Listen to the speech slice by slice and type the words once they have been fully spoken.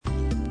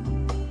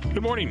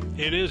Good morning.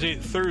 It is a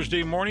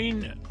Thursday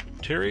morning.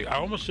 Terry, I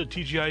almost said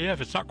TGIF.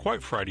 It's not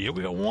quite Friday yet.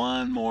 We got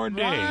one more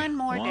day.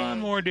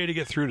 One more day to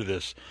get through to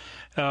this.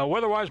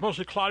 Weather-wise,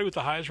 mostly cloudy with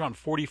the highs around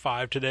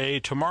 45 today.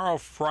 Tomorrow,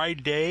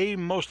 Friday,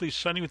 mostly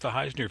sunny with the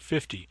highs near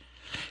 50.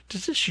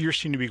 Does this year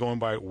seem to be going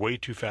by way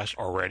too fast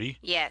already?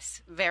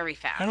 Yes, very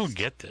fast. I don't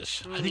get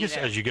this. Me I think it's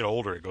neither. as you get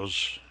older, it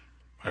goes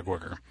by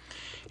quicker.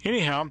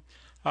 Anyhow,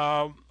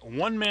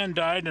 one man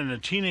died and a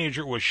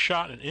teenager was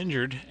shot and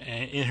injured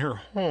in her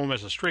home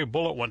as a stray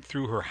bullet went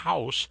through her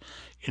house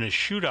in a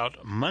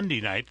shootout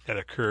Monday night that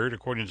occurred,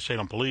 according to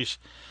Salem police.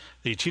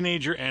 The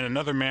teenager and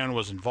another man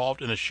was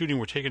involved in the shooting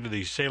were taken to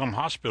the Salem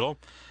hospital.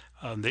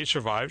 They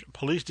survived.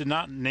 Police did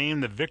not name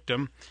the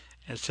victim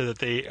and said that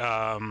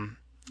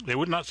they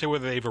would not say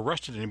whether they've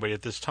arrested anybody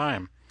at this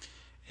time.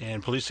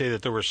 And police say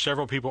that there were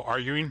several people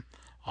arguing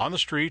on the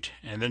street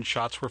and then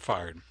shots were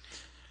fired.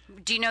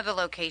 Do you know the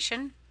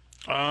location?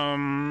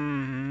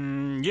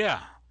 Yeah.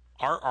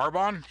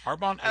 Arbonne,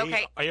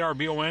 Okay.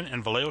 Arbon,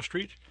 and Vallejo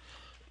Street.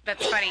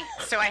 That's funny.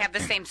 So I have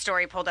the same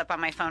story pulled up on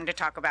my phone to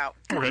talk about.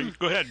 Okay,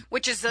 go ahead.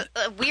 Which is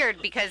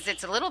weird because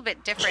it's a little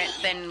bit different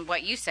than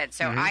what you said.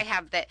 So I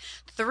have that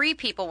 3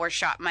 people were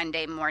shot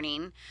Monday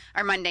morning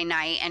or Monday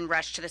night and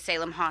rushed to the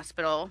Salem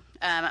hospital.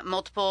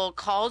 Multiple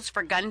calls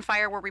for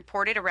gunfire were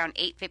reported around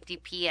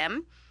 8:50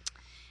 p.m.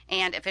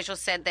 And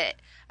officials said that,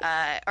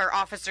 or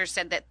officers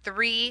said that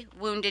 3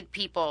 wounded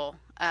people,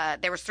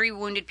 there was 3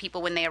 wounded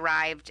people when they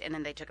arrived, and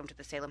then they took them to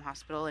the Salem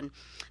hospital, and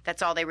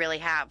that's all they really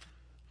have.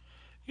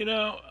 You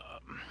know,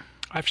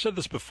 I've said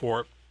this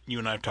before. You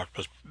and I have talked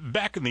about this.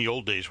 Back in the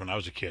old days when I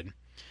was a kid,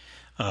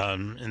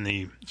 in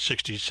the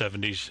 60s,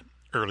 70s,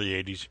 early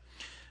 80s,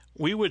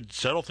 we would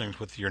settle things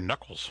with your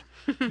knuckles.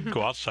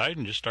 Go outside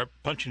and just start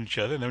punching each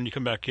other. And then when you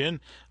come back in,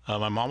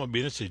 my mom would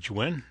be in and say, "Did you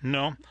win?"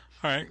 "No."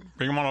 "All right,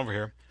 bring them on over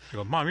here." I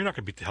go, "Mom, you're not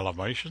going to beat the hell out of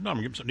me." She says, "No, I'm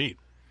going to give them something to eat."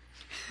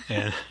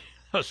 And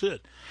that's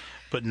it.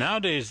 But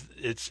nowadays,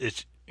 it's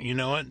you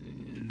know what?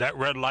 That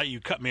red light, you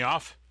cut me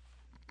off.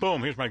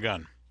 Boom, here's my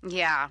gun.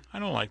 Yeah. I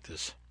don't like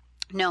this.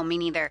 No, me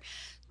neither.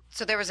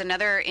 So there was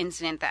another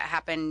incident that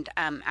happened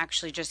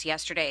actually just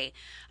yesterday.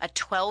 A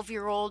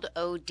 12-year-old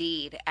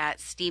OD'd at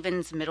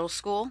Stevens Middle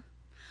School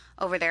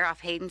over there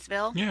off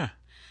Haydensville. Yeah.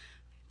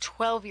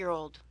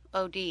 12-year-old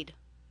OD'd.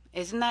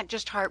 Isn't that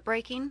just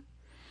heartbreaking?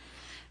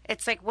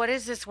 It's like, what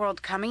is this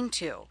world coming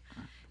to?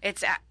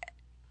 It's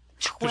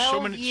 12 There's so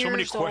many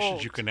years questions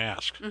old. you can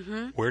ask.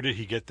 Where did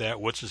he get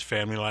that? What's his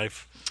family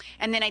life?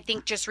 And then I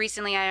think just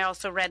recently I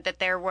also read that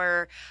there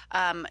were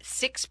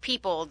 6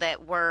 people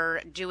that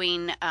were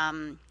doing,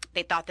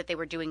 they thought that they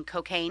were doing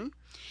cocaine,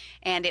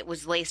 and it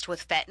was laced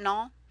with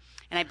fentanyl.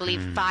 And I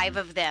believe 5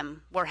 of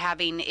them were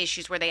having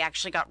issues where they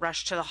actually got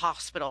rushed to the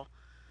hospital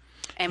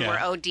and were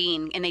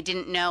ODing, and they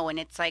didn't know. And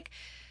it's like,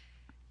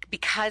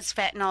 because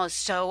fentanyl is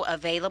so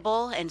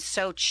available and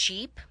so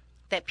cheap,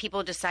 that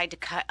people decide to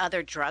cut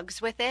other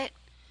drugs with it,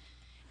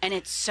 and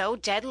it's so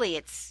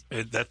deadly.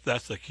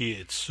 That's the key.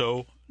 It's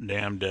so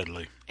damn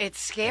deadly. It's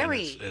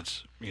scary.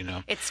 It's you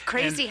know. It's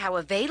crazy how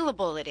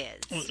available it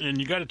is. And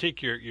you got to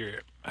take your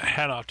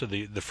hat off to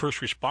the first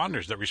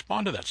responders that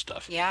respond to that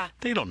stuff. Yeah.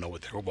 They don't know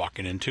what they're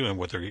walking into and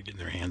what they're getting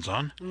their hands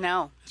on.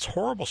 No. It's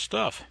horrible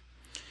stuff.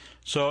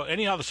 So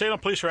anyhow, the Salem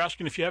police are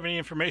asking if you have any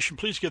information,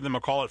 please give them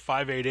a call at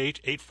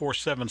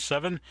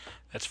 588-8477.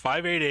 That's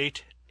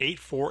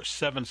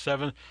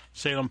 588-8477.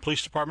 Salem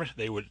Police Department.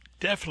 They would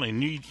definitely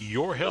need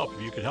your help.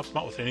 If you can help them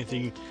out with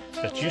anything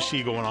that you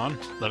see going on,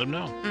 let them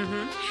know.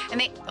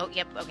 And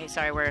okay,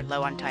 sorry, we're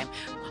low on time.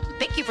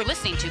 Thank you for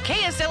listening to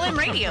KSLM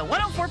Radio,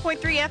 104.3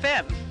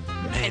 FM,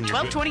 and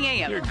 1220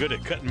 AM. You're good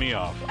at cutting me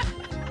off.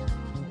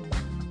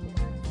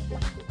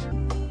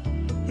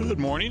 Good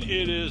morning.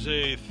 It is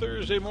a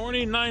Thursday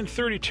morning,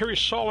 9:30. Terry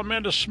Saul,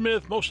 Amanda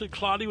Smith. Mostly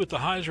cloudy with the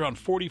highs around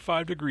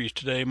 45 degrees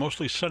today.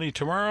 Mostly sunny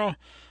tomorrow.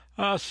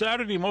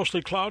 Saturday,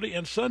 mostly cloudy,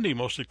 and Sunday,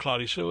 mostly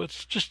cloudy. So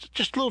it's just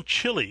a little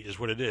chilly is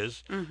what it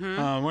is.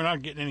 We're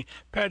not getting any.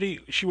 Patty,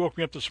 she woke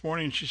me up this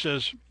morning, and she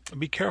says,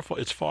 "Be careful.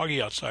 It's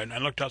foggy outside." And I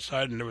looked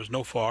outside, and there was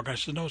no fog. I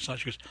said, "No, it's not."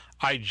 She goes,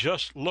 "I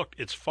just looked.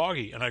 It's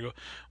foggy." And I go,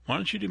 "Why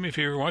don't you do me a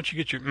favor? Why don't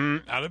you get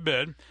your out of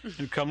bed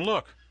and come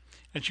look?"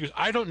 And she goes,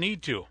 "I don't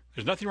need to.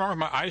 There's nothing wrong with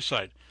my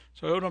eyesight."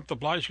 So I opened up the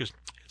blind. She goes,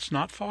 "It's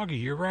not foggy.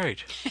 You're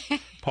right."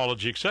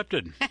 Apology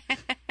accepted.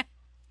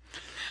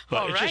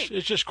 But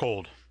it's just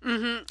cold.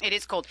 It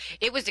is cold.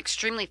 It was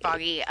extremely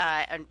foggy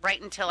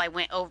right until I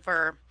went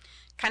over,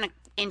 kind of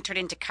entered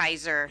into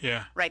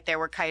Kaiser, right there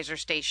where Kaiser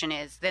Station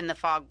is. Then the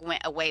fog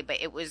went away,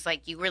 but it was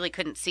like you really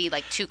couldn't see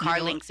like 2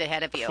 car lengths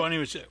ahead of you. Funny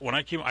was when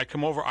I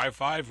come over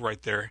I-5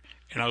 right there,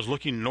 and I was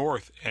looking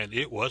north, and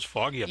it was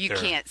foggy up there. You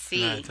can't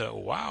see. And I thought,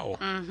 wow.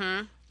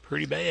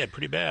 Pretty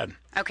bad.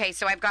 Okay,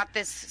 so I've got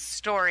this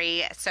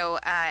story. So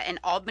an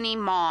Albany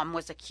mom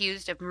was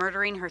accused of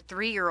murdering her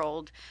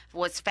 3-year-old,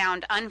 was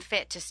found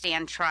unfit to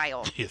stand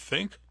trial. You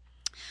think?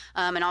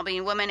 An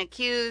Albany woman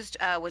accused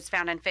was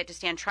found unfit to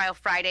stand trial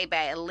Friday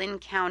by a Lynn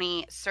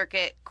County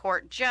Circuit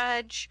Court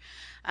judge.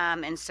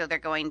 And so they're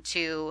going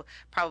to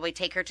probably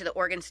take her to the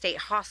Oregon State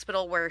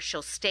Hospital where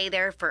she'll stay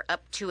there for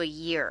up to a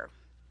year.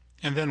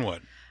 And then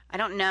what? I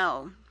don't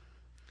know.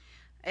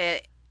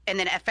 And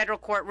then a federal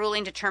court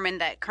ruling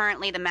determined that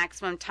currently the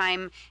maximum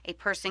time a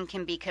person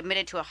can be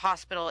committed to a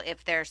hospital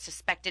if they're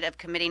suspected of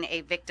committing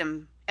a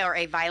victim or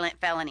a violent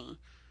felony.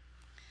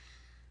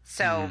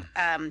 So,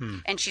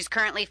 and she's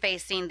currently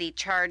facing the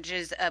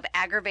charges of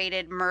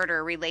aggravated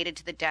murder related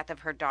to the death of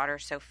her daughter,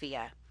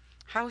 Sophia.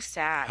 How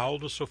sad. How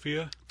old is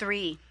Sophia?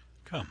 3.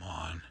 Come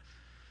on.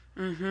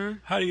 Mm-hmm.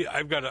 How do you?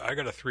 I got a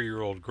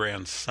 3-year-old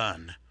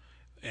grandson,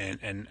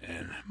 and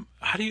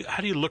how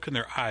do you look in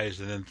their eyes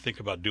and then think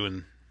about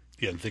doing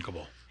the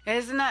unthinkable?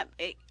 Isn't that?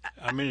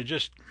 I mean, it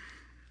just.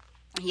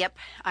 Yep,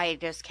 I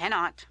just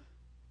cannot.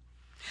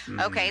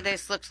 Okay,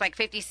 this looks like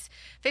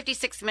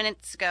 56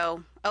 minutes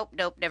ago. Oh,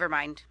 nope, never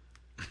mind.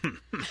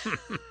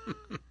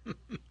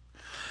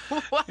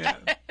 What? Yeah,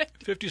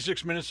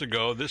 56 minutes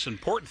ago, this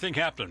important thing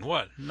happened.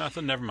 What?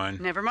 Nothing. Never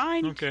mind. Never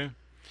mind. Okay.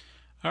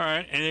 All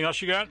right. Anything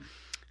else you got?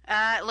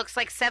 It looks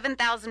like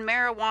 7,000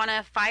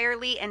 marijuana,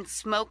 Firely, and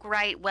Smoke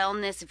Right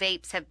wellness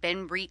vapes have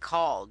been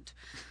recalled.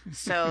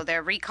 So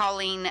they're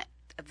recalling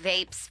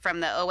vapes from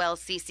the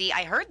OLCC.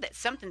 I heard that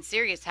something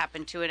serious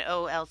happened to an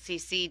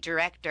OLCC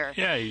director.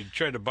 Yeah, he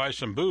tried to buy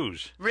some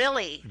booze.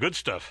 Really? Good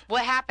stuff.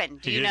 What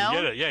happened? Do you know? He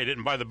didn't get it. Yeah, he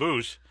didn't buy the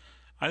booze.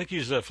 I think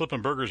he's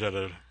flipping burgers at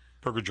a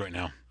burger joint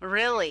now.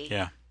 Really?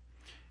 Yeah.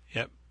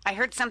 Yep. I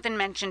heard something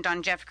mentioned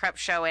on Jeff Krupp's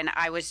show, and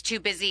I was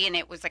too busy, and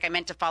it was like I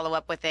meant to follow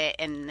up with it,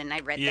 and then I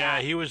read that. Yeah,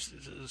 he was.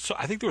 So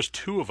I think there was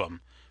 2 of them,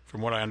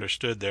 from what I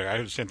understood there. I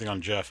heard the same thing on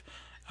Jeff.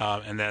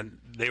 And then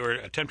they were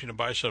attempting to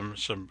buy some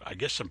I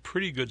guess, some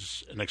pretty good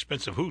and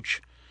expensive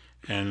hooch.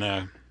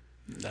 And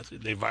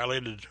they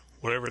violated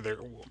whatever they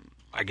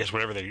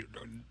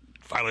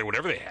violated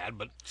whatever they had.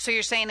 But So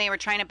you're saying they were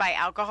trying to buy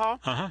alcohol?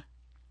 Uh-huh.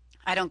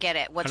 I don't get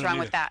it. What's wrong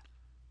with that?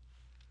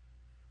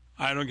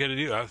 I don't get it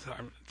either.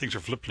 Things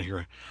are flipping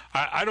here.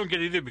 I don't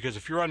get it either, because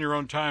if you're on your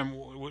own time,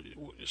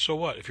 so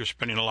what? If you're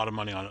spending a lot of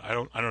money on it, I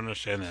don't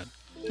understand that.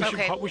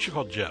 We should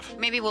call Jeff.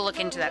 Maybe we'll look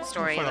into that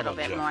story a little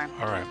bit Jeff. more.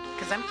 All right.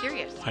 Because I'm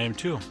curious. I am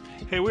too.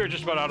 Hey, we're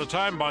just about out of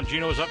time.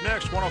 Bongino is up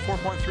next.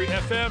 104.3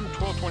 FM,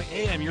 1220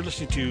 AM. You're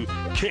listening to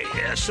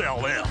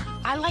KSLM.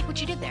 I like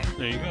what you did there.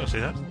 There you go. See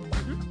that?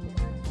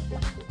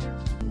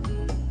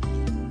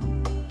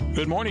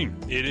 Good morning.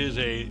 It is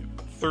a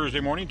Thursday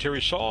morning.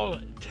 Terry Saul,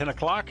 10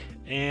 o'clock.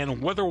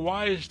 And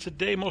weather-wise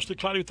today, mostly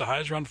cloudy with the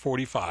highs around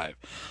 45.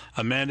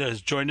 Amanda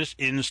has joined us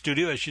in the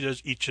studio, as she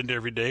does each and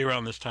every day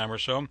around this time or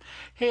so.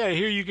 Hey, I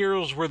hear you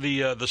girls were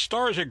the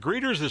stars at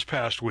Greeters this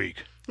past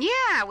week.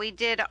 Yeah, we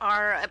did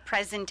our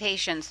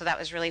presentation, so that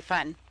was really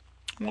fun.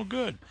 Well,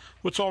 good.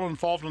 What's all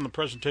involved in the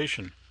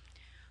presentation?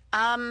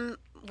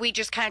 We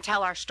just kind of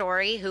tell our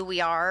story, who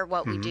we are,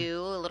 what we do,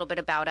 a little bit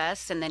about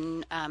us, and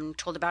then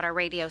told about our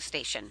radio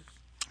station.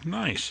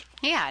 Nice.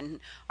 Yeah, and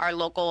our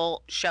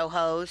local show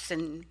hosts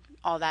and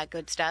all that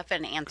good stuff,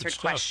 and answered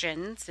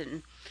questions,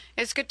 and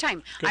it was a good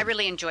time. Good. I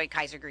really enjoyed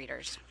Kaiser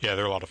Greeters. Yeah,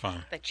 they're a lot of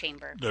fun. The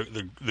chamber.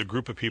 The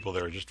group of people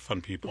there are just fun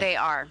people. They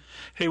are.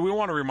 Hey, we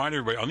want to remind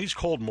everybody, on these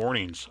cold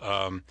mornings,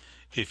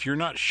 if you're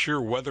not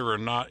sure whether or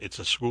not it's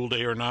a school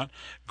day or not,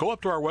 go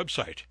up to our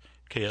website,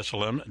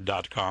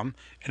 KSLM.com,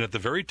 and at the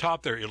very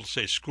top there, it'll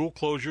say school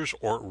closures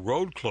or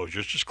road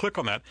closures. Just click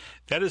on that.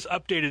 That is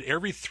updated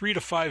every 3 to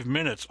 5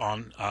 minutes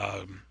on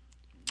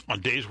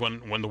days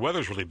when the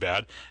weather's really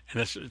bad,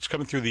 and it's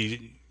coming through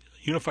the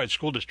Unified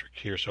School District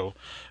here. So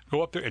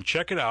go up there and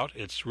check it out.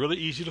 It's really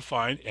easy to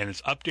find, and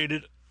it's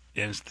updated,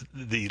 and it's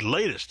the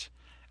latest.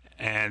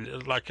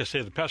 And like I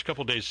say, the past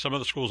couple of days, some of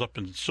the schools up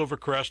in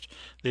Silvercrest,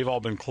 they've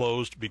all been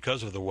closed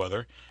because of the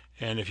weather.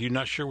 And if you're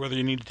not sure whether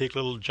you need to take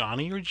little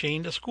Johnny or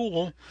Jane to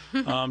school,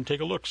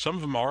 take a look. Some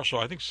of them are. So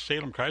I think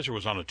Salem Kaiser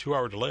was on a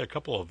 2-hour delay a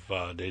couple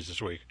of days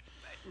this week.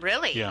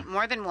 Really? Yeah.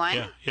 More than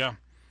one? Yeah.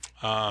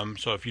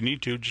 So if you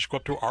need to, just go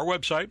up to our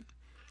website,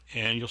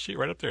 and you'll see it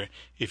right up there.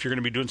 If you're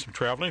going to be doing some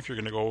traveling, if you're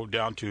going to go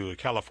down to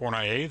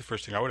California, the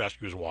first thing I would ask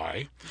you is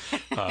why.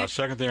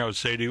 Second thing I would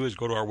say to you is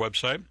go to our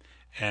website,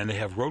 and they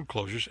have road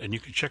closures, and you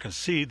can check and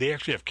see. They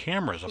actually have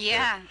cameras up there.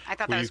 Yeah, I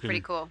thought that was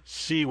pretty cool.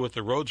 See what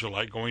the roads are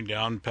like going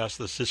down past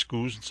the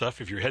Ciscoos and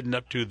stuff. If you're heading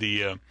up to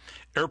the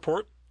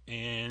airport,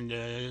 and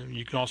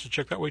you can also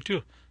check that way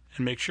too,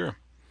 and make sure.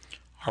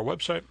 Our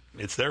website,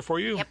 it's there for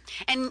you. Yep.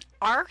 And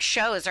our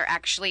shows are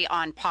actually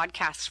on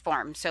podcast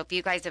form. So if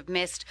you guys have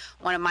missed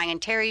one of mine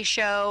and Terry's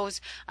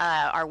shows,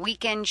 our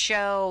weekend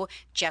show,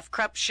 Jeff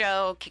Krupp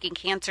show, Kicking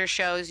Cancer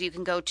shows, you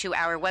can go to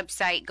our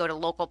website, go to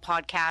local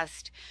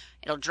podcast.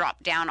 It'll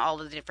drop down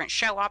all of the different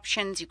show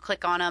options. You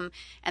click on them,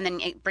 and then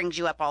it brings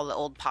you up all the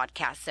old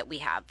podcasts that we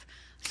have.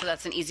 So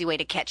that's an easy way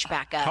to catch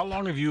back up. How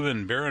long have you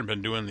and Barron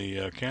been doing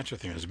the cancer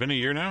thing? Has it been a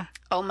year now?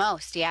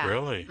 Almost, yeah.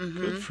 Really? Mm-hmm.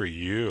 Good for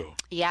you.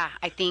 Yeah,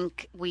 I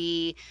think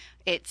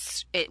it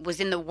was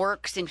in the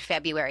works in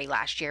February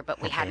last year,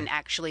 but we hadn't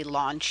actually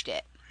launched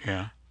it.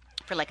 Yeah.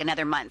 For like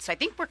another month. So I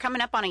think we're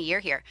coming up on a year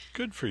here.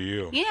 Good for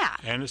you. Yeah.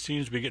 And it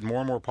seems to be getting more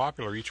and more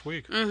popular each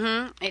week.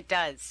 Mm-hmm. It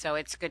does. So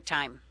it's a good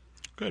time.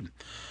 Good.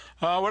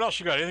 What else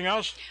you got? Anything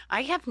else?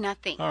 I have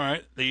nothing. All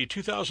right. The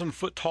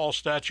 2,000-foot tall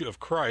statue of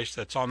Christ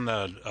that's on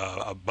the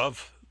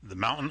above the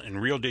mountain in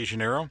Rio de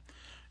Janeiro.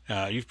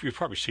 You've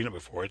probably seen it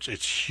before.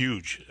 It's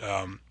huge.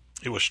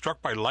 It was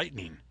struck by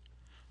lightning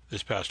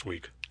this past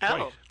week.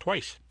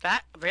 Twice.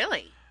 That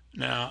really?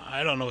 Now,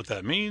 I don't know what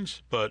that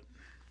means, but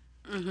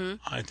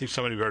I think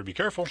somebody better be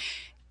careful.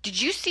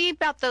 Did you see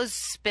about those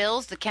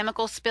spills, the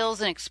chemical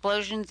spills and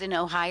explosions in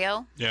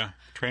Ohio? Yeah,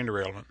 train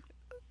derailment.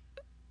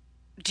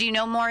 Do you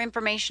know more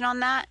information on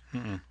that?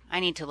 I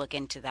need to look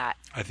into that.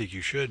 I think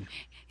you should.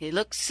 It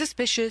looks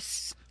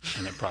suspicious.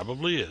 And it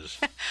probably is.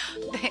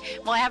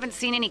 Well, I haven't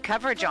seen any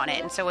coverage on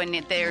it, and so when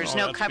there's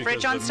no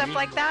coverage on stuff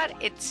like that,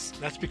 it's...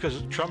 That's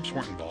because Trumps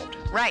weren't involved.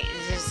 Right.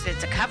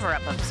 It's a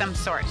cover-up of some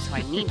sort, so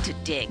I need to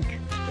dig.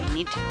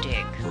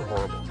 We're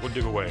horrible. We'll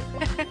dig away.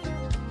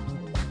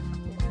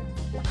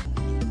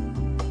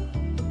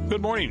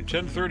 Good morning.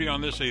 10:30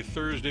 on this a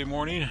Thursday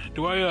morning.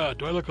 Do I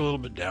look a little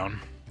bit down?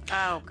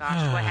 Oh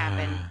gosh, what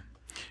happened?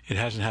 It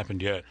hasn't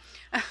happened yet.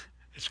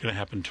 It's going to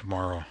happen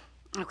tomorrow.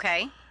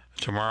 Okay.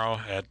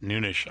 Tomorrow at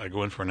noonish, I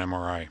go in for an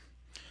MRI.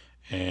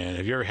 And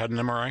have you ever had an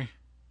MRI?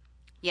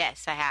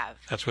 Yes, I have.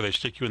 That's where they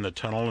stick you in the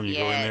tunnel and you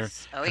go in there.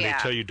 Oh, and yeah.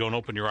 they tell you don't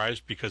open your eyes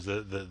because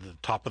the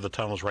top of the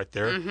tunnel is right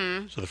there.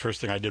 So the first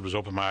thing I did was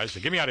open my eyes. They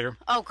said, get me out of here.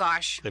 Oh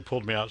gosh. They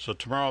pulled me out. So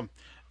tomorrow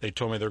they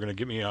told me they're going to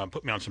get me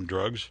put me on some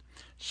drugs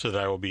so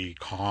that I will be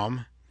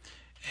calm.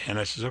 And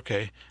I says,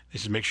 okay. They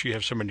said, make sure you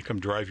have somebody to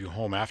come drive you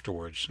home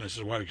afterwards. And I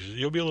said, why? Because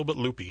you'll be a little bit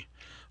loopy.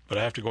 But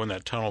I have to go in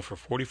that tunnel for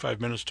 45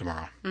 minutes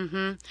tomorrow.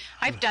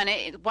 I've done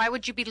it. Why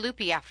would you be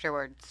loopy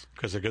afterwards?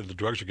 Because the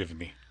drugs are giving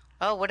me.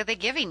 Oh, what are they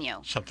giving you?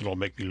 Something that'll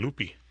make me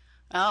loopy.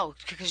 Oh,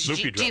 because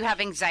do you have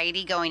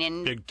anxiety going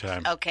in? Big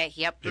time. Okay,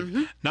 yep.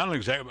 Not only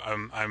anxiety,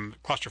 I'm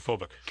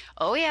claustrophobic.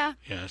 Oh, yeah.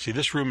 Yeah, see,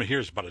 this room here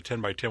is about a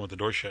 10 by 10 with the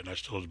door shut, and I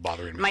still is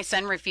bothering me. My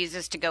son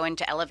refuses to go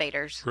into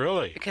elevators.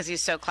 Really? Because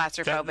he's so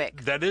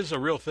claustrophobic. That is a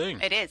real thing.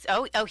 It is.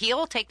 Oh,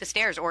 he'll take the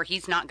stairs or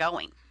he's not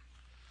going.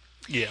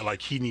 Yeah,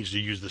 like he needs to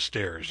use the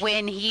stairs.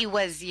 When he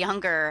was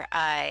younger,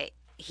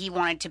 he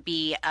wanted to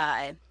be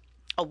a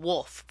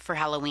wolf for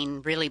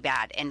Halloween really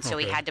bad. And so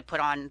he had to put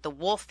on the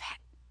wolf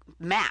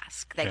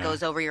mask that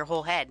goes over your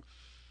whole head.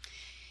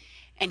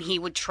 And he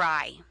would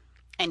try.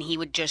 And he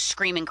would just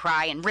scream and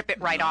cry and rip it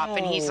right off.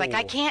 And he's like,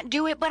 I can't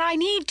do it, but I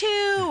need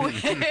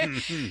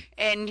to.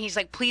 And he's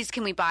like, please,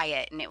 can we buy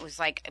it? And it was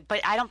like,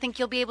 but I don't think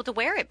you'll be able to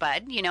wear it,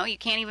 bud. You know, you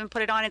can't even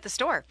put it on at the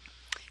store.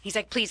 He's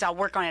like, please, I'll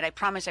work on it. I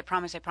promise.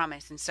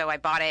 And so I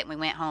bought it and we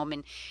went home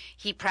and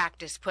he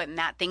practiced putting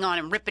that thing on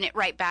and ripping it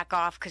right back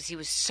off because he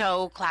was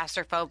so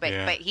claustrophobic.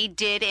 Yeah. But he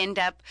did end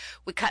up,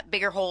 we cut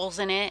bigger holes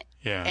in it.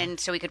 Yeah. And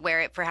so we could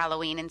wear it for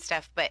Halloween and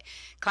stuff. But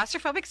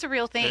claustrophobic's a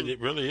real thing. It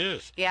really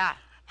is. Yeah.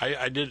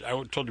 I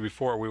told you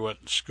before, we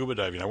went scuba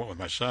diving. I went with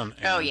my son.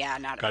 And Oh, yeah,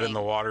 not a got thing. in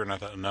the water, and I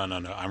thought, no,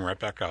 I'm right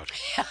back out.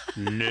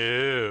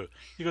 No.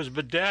 He goes,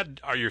 but Dad,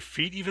 are your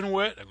feet even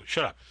wet? I go,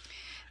 shut up.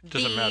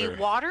 Doesn't matter.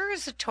 The water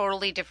is a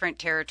totally different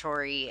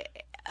territory.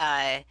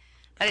 That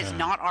is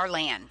not our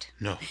land.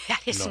 No.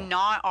 That is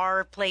not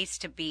our place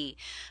to be.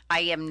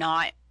 I'm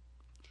not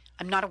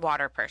a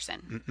water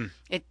person.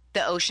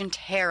 The ocean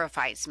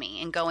terrifies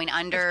me, and going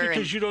under. It's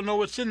because you don't know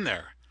what's in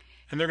there,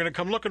 and they're going to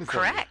come looking for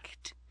you.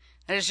 Correct.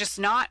 That is just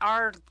not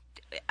our.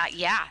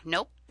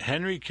 Nope.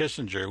 Henry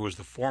Kissinger, who was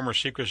the former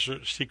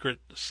secret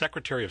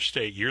Secretary of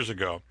State years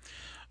ago,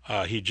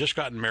 he'd just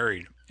gotten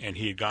married, and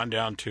he had gone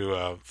down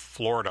to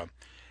Florida,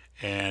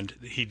 and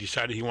he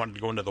decided he wanted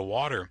to go into the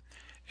water.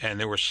 And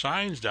there were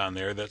signs down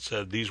there that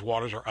said these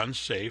waters are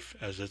unsafe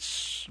as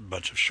it's a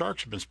bunch of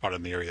sharks have been spotted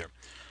in the area there.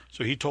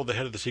 So he told the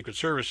head of the Secret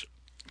Service,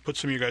 put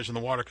some of you guys in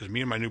the water because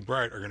me and my new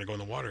bride are going to go in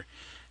the water.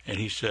 And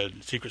he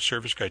said, Secret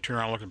Service guy turned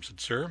around and looked at him and said,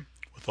 sir,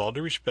 with all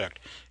due respect,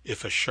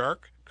 if a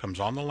shark comes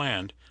on the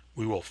land,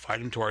 we will fight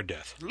him to our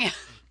death. Yeah.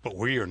 But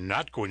we are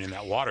not going in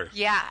that water.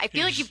 Yeah, I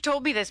feel like you've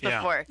told me this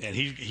before. Yeah. And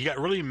he got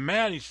really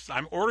mad. He said,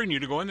 I'm ordering you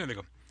to go in there. They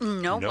go,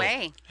 no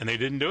way. And they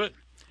didn't do it.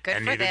 Good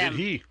and for neither them. did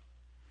he.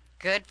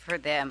 Good for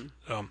them.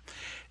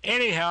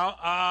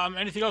 Anyhow,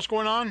 anything else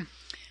going on?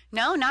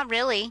 No, not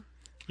really.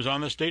 It was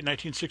on this date,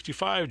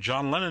 1965.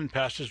 John Lennon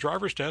passed his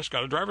driver's test,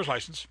 got a driver's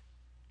license.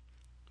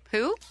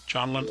 Who?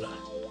 John Lennon.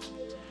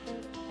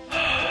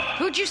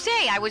 Who'd you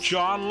say? I was.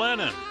 John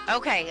Lennon.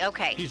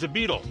 Okay. He's a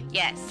Beatle.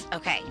 Yes,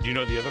 okay. Do you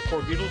know the other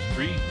four Beatles?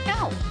 3?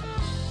 No.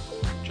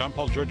 John,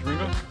 Paul, George,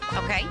 Ringo?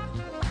 Okay.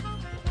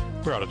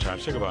 We're out of time.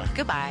 Say goodbye.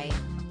 Goodbye.